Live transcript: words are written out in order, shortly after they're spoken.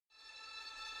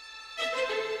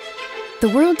The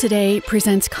world today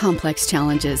presents complex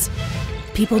challenges.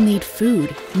 People need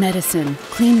food, medicine,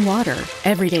 clean water,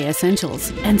 everyday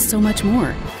essentials, and so much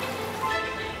more.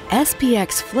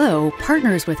 SPX FLOW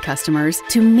partners with customers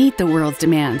to meet the world's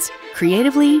demands,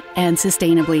 creatively and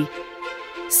sustainably.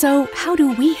 So how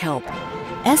do we help?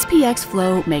 SPX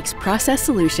FLOW makes process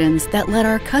solutions that let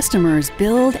our customers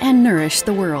build and nourish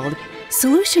the world.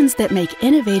 Solutions that make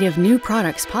innovative new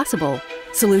products possible.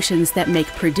 Solutions that make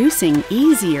producing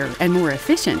easier and more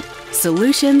efficient.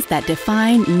 Solutions that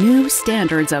define new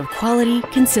standards of quality,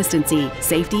 consistency,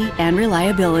 safety, and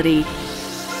reliability.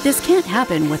 This can't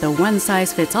happen with a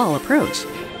one-size-fits-all approach.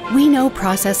 We know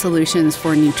process solutions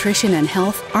for nutrition and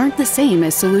health aren't the same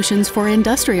as solutions for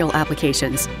industrial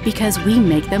applications because we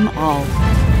make them all.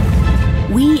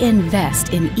 We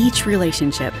invest in each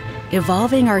relationship,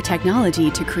 evolving our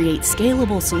technology to create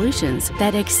scalable solutions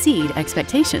that exceed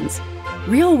expectations.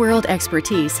 Real-world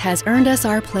expertise has earned us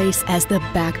our place as the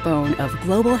backbone of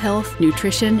global health,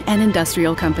 nutrition, and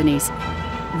industrial companies.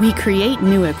 We create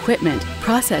new equipment,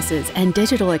 processes, and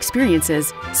digital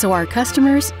experiences so our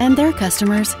customers and their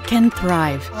customers can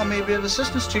thrive. I may be of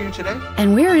assistance to you today.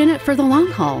 And we're in it for the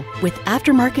long haul, with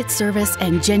aftermarket service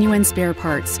and genuine spare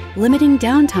parts, limiting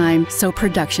downtime so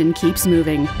production keeps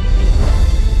moving.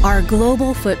 Our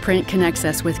global footprint connects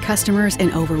us with customers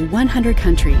in over 100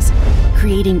 countries,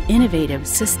 creating innovative,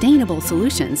 sustainable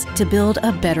solutions to build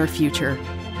a better future.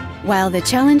 While the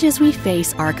challenges we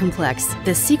face are complex,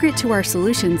 the secret to our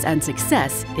solutions and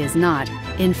success is not.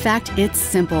 In fact, it's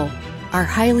simple: our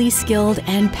highly skilled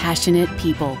and passionate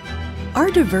people. Our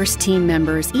diverse team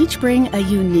members each bring a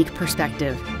unique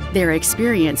perspective. Their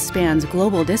experience spans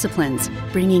global disciplines,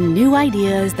 bringing new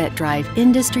ideas that drive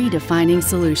industry-defining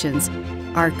solutions.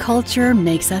 Our culture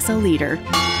makes us a leader.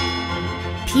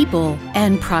 People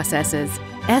and processes.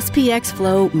 SPX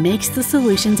FLOW makes the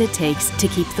solutions it takes to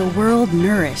keep the world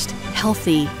nourished,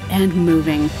 healthy, and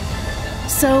moving.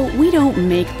 So we don't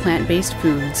make plant-based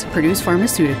foods, produce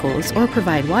pharmaceuticals, or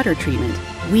provide water treatment.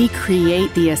 We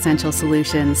create the essential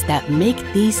solutions that make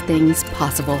these things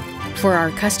possible for our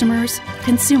customers,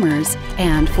 consumers,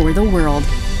 and for the world.